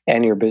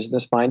and you're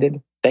business minded,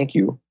 thank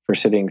you for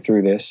sitting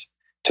through this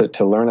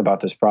to learn about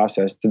this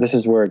process. This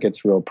is where it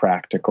gets real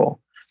practical.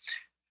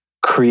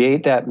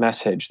 Create that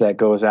message that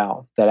goes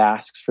out, that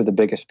asks for the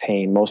biggest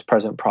pain, most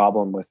present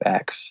problem with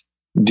X.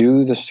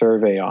 Do the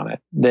survey on it.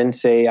 Then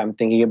say, I'm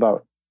thinking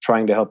about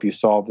trying to help you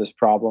solve this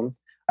problem.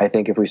 I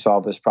think if we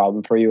solve this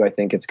problem for you, I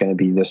think it's going to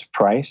be this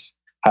price.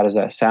 How does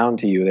that sound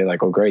to you? They're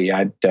like, oh, great. Yeah,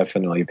 I'd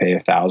definitely pay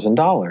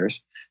 $1,000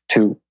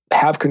 to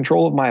have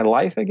control of my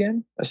life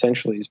again,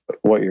 essentially is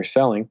what you're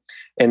selling.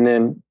 And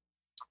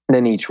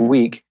then each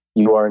week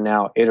you are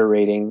now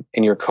iterating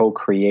and you're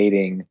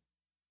co-creating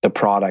the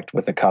product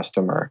with the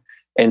customer.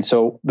 And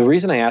so the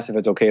reason I asked if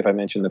it's okay if I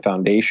mention the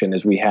foundation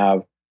is we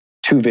have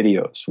 2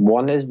 videos.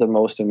 One is the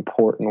most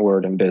important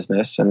word in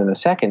business. And then the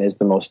second is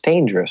the most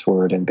dangerous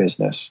word in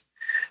business.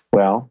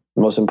 Well,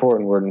 the most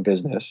important word in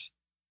business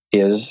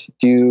is,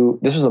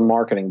 this was a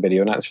marketing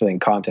video, not necessarily in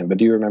content, but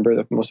do you remember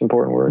the most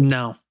important word?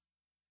 No.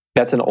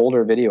 That's an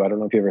older video. I don't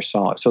know if you ever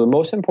saw it. So the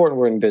most important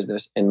word in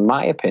business, in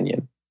my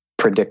opinion,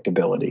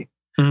 predictability.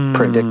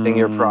 Predicting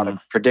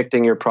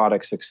your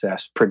product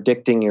success,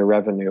 predicting your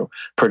revenue,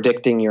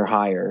 predicting your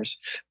hires,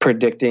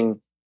 predicting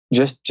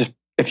just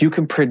if you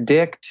can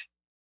predict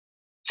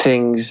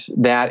things,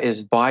 that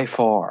is by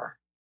far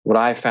what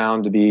I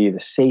found to be the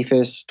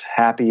safest,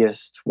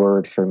 happiest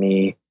word for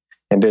me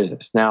in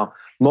business. Now,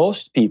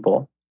 most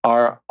people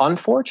are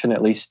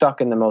unfortunately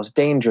stuck in the most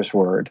dangerous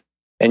word.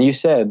 And you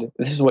said,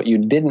 this is what you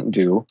didn't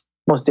do.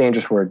 Most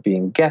dangerous word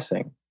being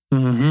guessing.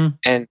 Mm-hmm.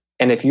 And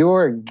if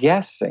you're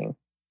guessing,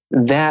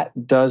 that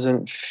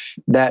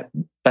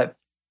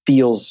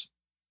feels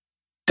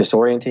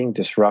disorienting,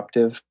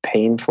 disruptive,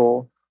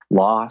 painful,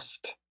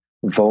 lost,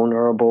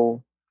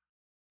 vulnerable,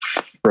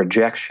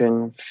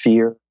 rejection,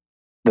 fear.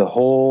 The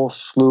whole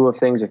slew of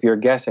things if you're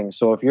guessing.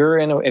 So if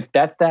you're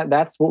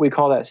that's what we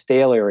call that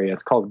stale area.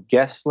 It's called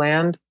guess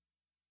land.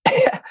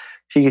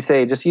 So you can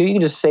say, you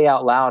can just say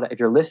out loud, if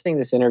you're listening to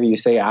this interview, you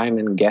say, I'm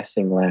in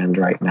guessing land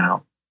right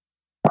now.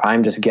 Or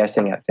I'm just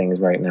guessing at things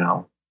right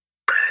now.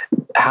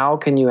 How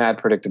can you add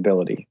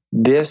predictability?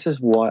 This is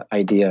what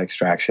idea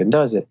extraction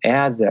does. It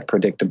adds that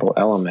predictable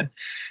element.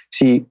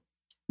 See,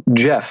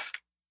 Jeff,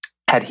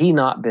 had he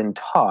not been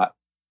taught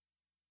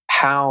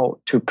how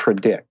to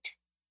predict,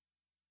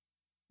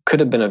 could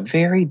have been a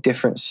very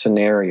different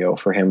scenario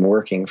for him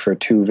working for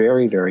two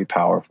very, very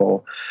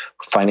powerful,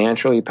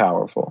 financially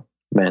powerful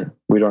men.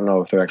 We don't know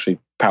if they're actually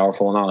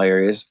powerful in all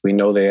areas. We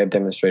know they have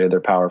demonstrated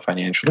their power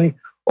financially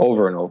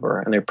over and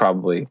over, and they're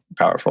probably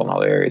powerful in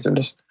all areas. I'm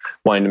just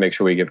wanting to make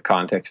sure we give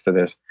context to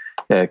this,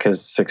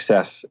 because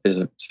success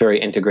is a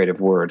very integrative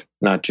word,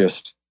 not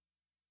just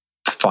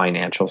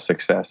financial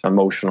success,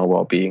 emotional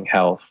well-being,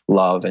 health,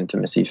 love,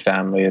 intimacy,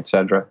 family,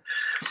 etc.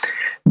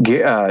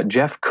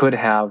 Jeff could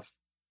have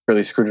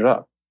really screwed it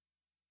up.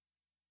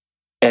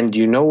 And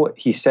you know what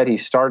he said he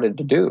started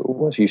to do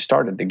was he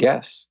started to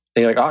guess.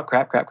 And you're like, oh,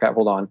 crap,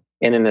 hold on.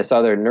 And then this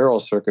other neural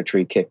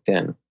circuitry kicked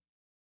in.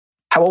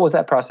 What was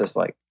that process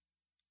like?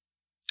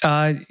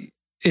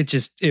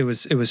 It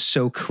was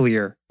so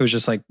clear. It was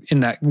just like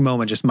in that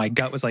moment, just my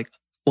gut was like,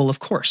 well, of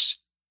course,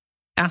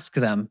 ask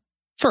them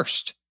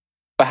first.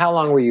 But how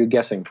long were you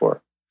guessing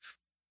for?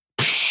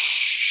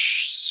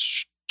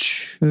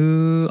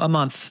 A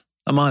month.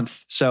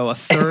 So a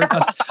third,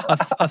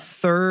 a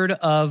third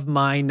of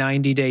my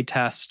 90-day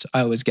test,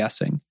 I was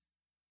guessing.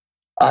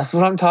 That's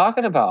what I'm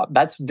talking about.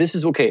 This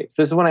is okay.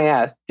 So this is when I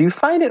asked, do you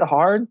find it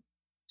hard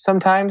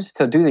sometimes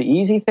to do the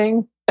easy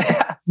thing?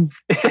 Yeah,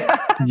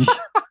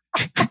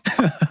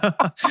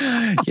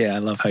 I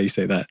love how you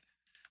say that.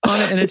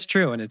 And it's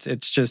true. And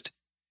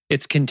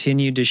it's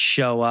continued to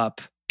show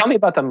up. Tell me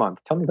about the month.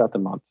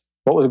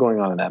 What was going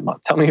on in that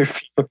month? Tell me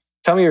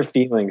your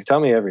feelings. Tell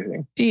me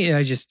everything.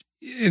 Yeah,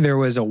 there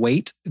was a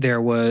weight,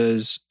 there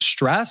was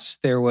stress,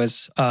 there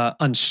was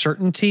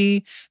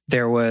uncertainty,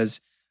 there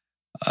was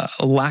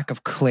a lack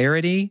of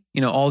clarity.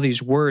 All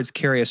these words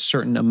carry a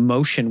certain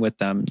emotion with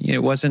them. It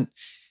wasn't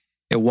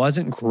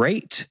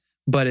great,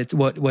 but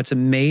what's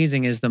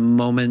amazing is the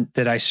moment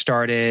that I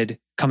started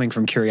coming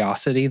from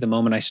curiosity, the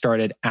moment I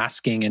started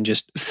asking and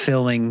just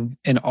filling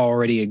an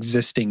already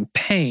existing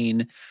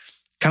pain,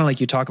 kind of like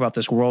you talk about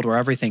this world where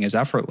everything is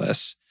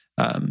effortless.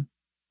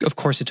 Of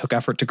course, it took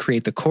effort to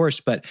create the course,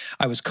 but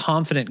I was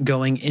confident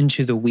going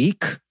into the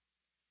week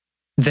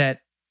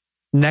that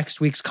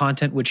next week's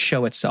content would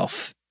show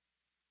itself.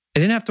 I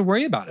didn't have to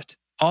worry about it.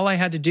 All I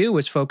had to do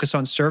was focus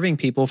on serving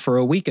people for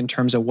a week in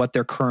terms of what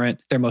their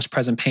most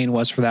present pain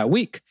was for that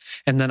week.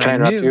 And then Can I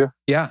interrupt you?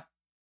 Yeah.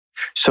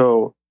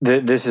 So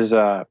this is,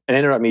 and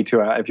interrupt me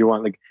too if you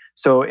want.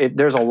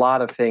 There's a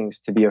lot of things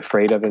to be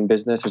afraid of in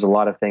business. There's a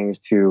lot of things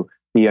to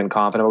be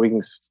unconfident about. We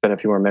can spend a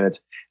few more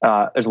minutes.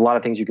 There's a lot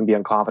of things you can be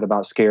unconfident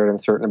about, scared,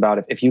 uncertain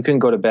about. If you can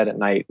go to bed at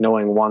night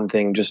knowing one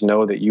thing, just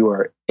know that you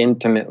are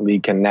intimately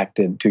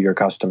connected to your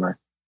customer.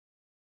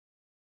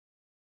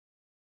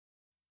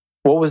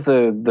 What was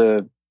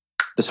the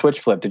switch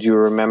flip? Did you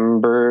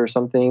remember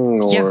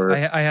something? Or?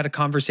 Yeah, I had a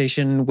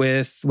conversation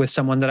with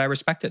someone that I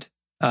respected,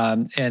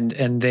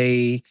 and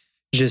they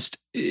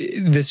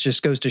this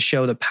just goes to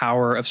show the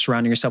power of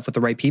surrounding yourself with the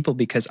right people,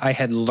 because I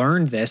had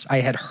learned this,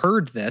 I had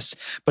heard this,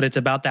 but it's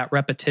about that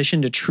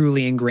repetition to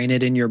truly ingrain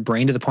it in your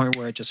brain to the point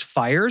where it just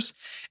fires.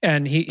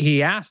 And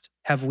he asked,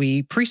 have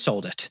we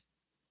pre-sold it?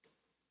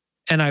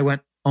 And I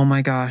went, oh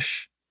my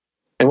gosh.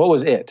 And what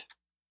was it?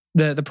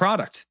 The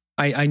product.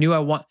 I knew I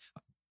want.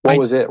 What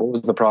was it? What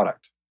was the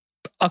product?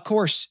 A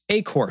course,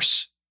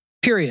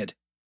 period.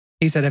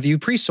 He said, have you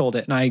pre-sold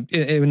it? And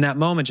in that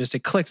moment, just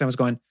it clicked. And I was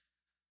going,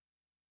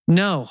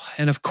 no.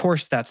 And of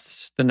course,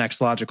 that's the next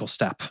logical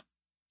step.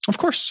 Of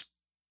course.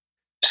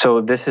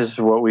 So this is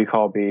what we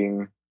call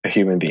being a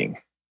human being.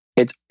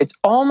 It's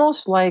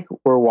almost like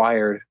we're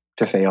wired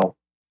to fail.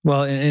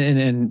 Well,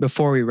 and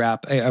before we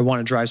wrap, I want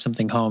to drive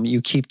something home.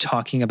 You keep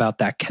talking about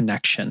that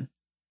connection.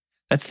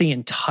 That's the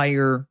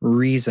entire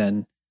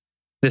reason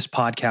this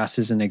podcast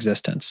is in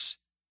existence,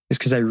 is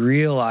because I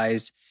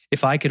realized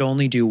if I could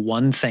only do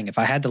one thing, if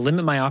I had to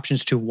limit my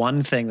options to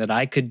one thing that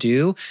I could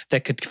do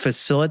that could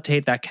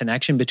facilitate that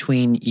connection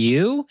between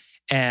you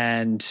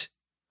and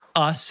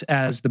us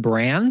as the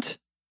brand,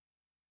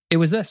 it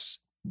was this.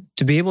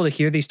 To be able to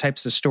hear these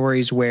types of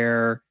stories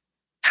where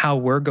how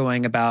we're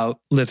going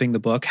about living the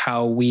book,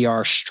 how we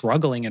are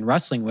struggling and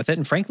wrestling with it,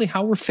 and frankly,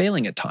 how we're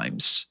failing at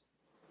times.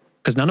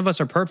 Because none of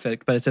us are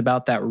perfect, but it's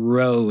about that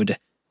road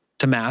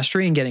to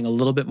mastery and getting a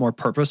little bit more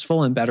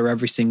purposeful and better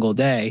every single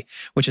day,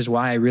 which is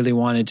why I really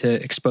wanted to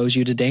expose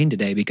you to Dane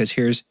today, because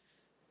here's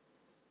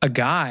a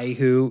guy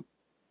who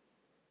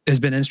has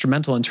been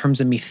instrumental in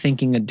terms of me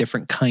thinking a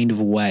different kind of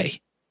way.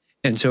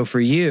 And so for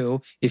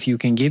you, if you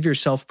can give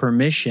yourself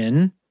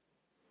permission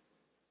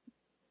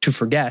to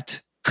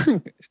forget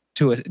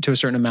to a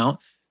certain amount,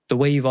 the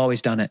way you've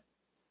always done it,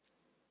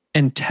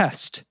 and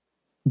test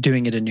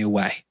doing it a new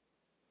way.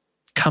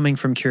 Coming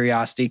from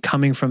curiosity,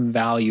 coming from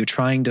value,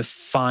 trying to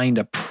find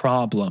a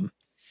problem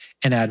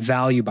and add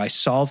value by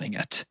solving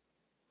it.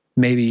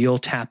 Maybe you'll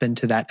tap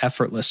into that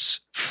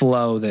effortless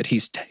flow that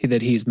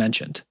he's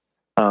mentioned?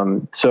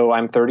 So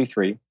I'm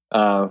 33,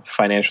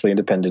 financially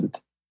independent.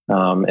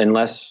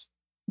 Unless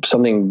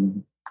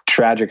something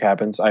tragic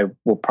happens, I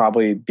will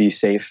probably be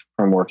safe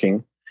from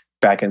working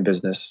back in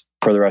business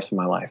for the rest of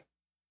my life.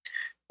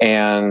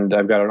 And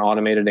I've got an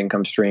automated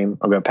income stream.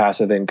 I've got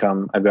passive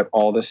income. I've got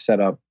all this set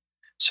up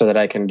so that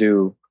I can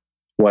do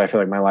what I feel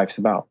like my life's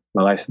about.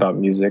 My life's about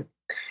music.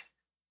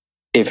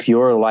 If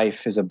your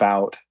life is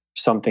about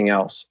something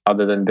else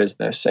other than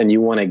business, and you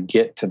want to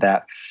get to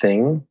that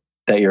thing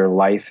that your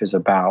life is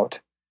about,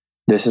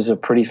 this is a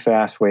pretty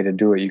fast way to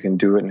do it. You can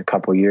do it in a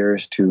couple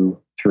years, 2,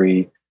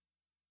 3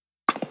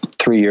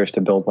 years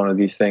to build one of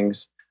these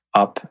things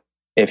up.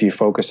 If you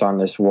focus on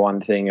this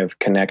one thing of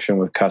connection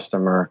with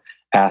customer,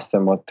 ask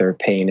them what their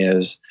pain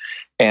is.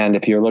 And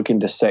if you're looking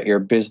to set your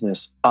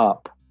business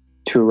up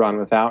to run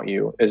without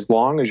you, as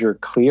long as you're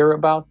clear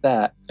about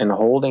that and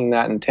holding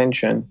that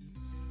intention,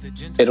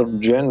 it'll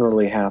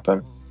generally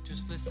happen.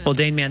 Well,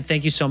 Dane, man,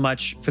 thank you so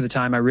much for the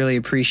time. I really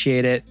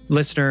appreciate it.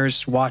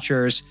 Listeners,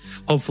 watchers,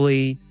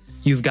 hopefully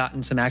you've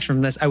gotten some action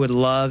from this. I would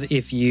love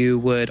if you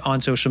would,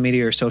 on social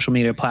media or social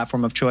media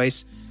platform of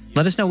choice,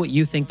 let us know what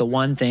you think the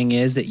one thing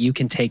is that you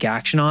can take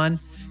action on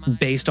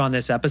based on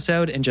this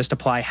episode, and just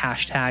apply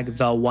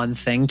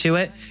 #the1thing to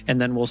it. And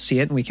then we'll see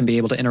it and we can be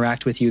able to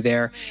interact with you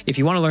there. If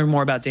you want to learn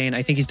more about Dane,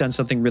 I think he's done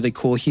something really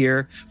cool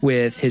here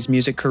with his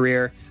music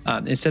career.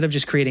 Instead of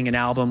just creating an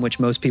album, which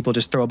most people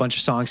just throw a bunch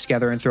of songs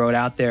together and throw it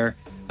out there,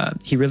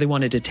 he really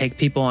wanted to take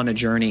people on a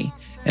journey,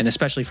 and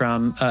especially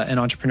from an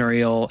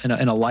entrepreneurial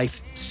and a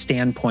life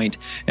standpoint.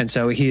 And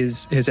so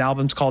his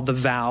album's called The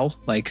Vow,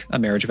 like a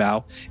marriage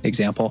vow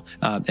example.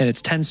 And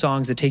it's 10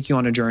 songs that take you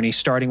on a journey,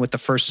 starting with the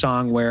first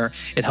song where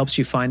it helps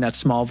you find that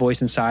small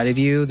voice inside of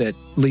you that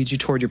leads you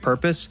toward your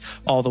purpose,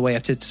 all the way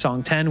up to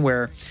song 10,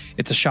 where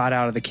it's a shot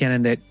out of the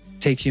cannon that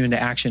takes you into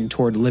action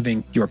toward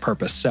living your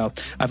purpose. So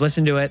I've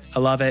listened to it. I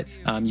love it.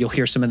 You'll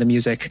hear some of the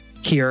music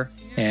here.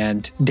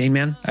 And Dane,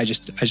 man, I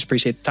just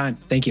appreciate the time.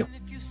 Thank you.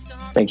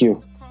 Thank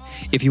you.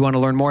 If you want to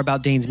learn more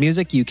about Dane's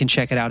music, you can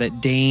check it out at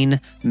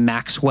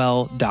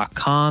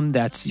danemaxwell.com.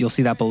 You'll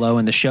see that below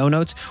in the show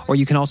notes, or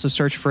you can also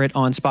search for it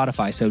on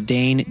Spotify. So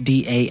Dane,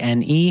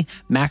 D-A-N-E,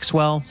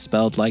 Maxwell,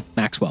 spelled like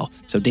Maxwell.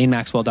 So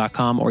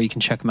danemaxwell.com, or you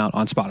can check him out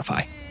on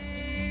Spotify.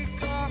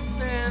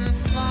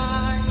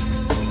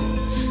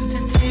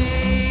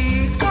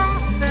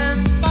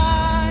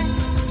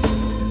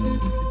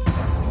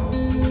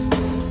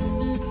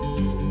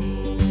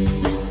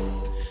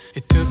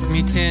 It took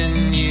me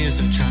 10 years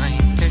of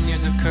trying, 10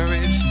 years of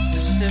courage to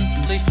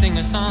simply sing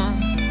a song,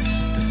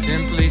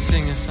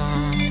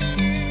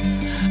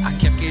 I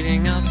kept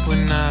getting up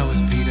when I was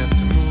beat up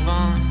to move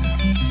on,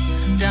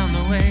 down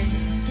the way,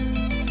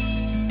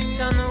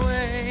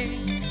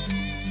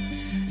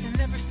 and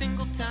every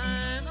single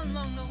time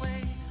along the way.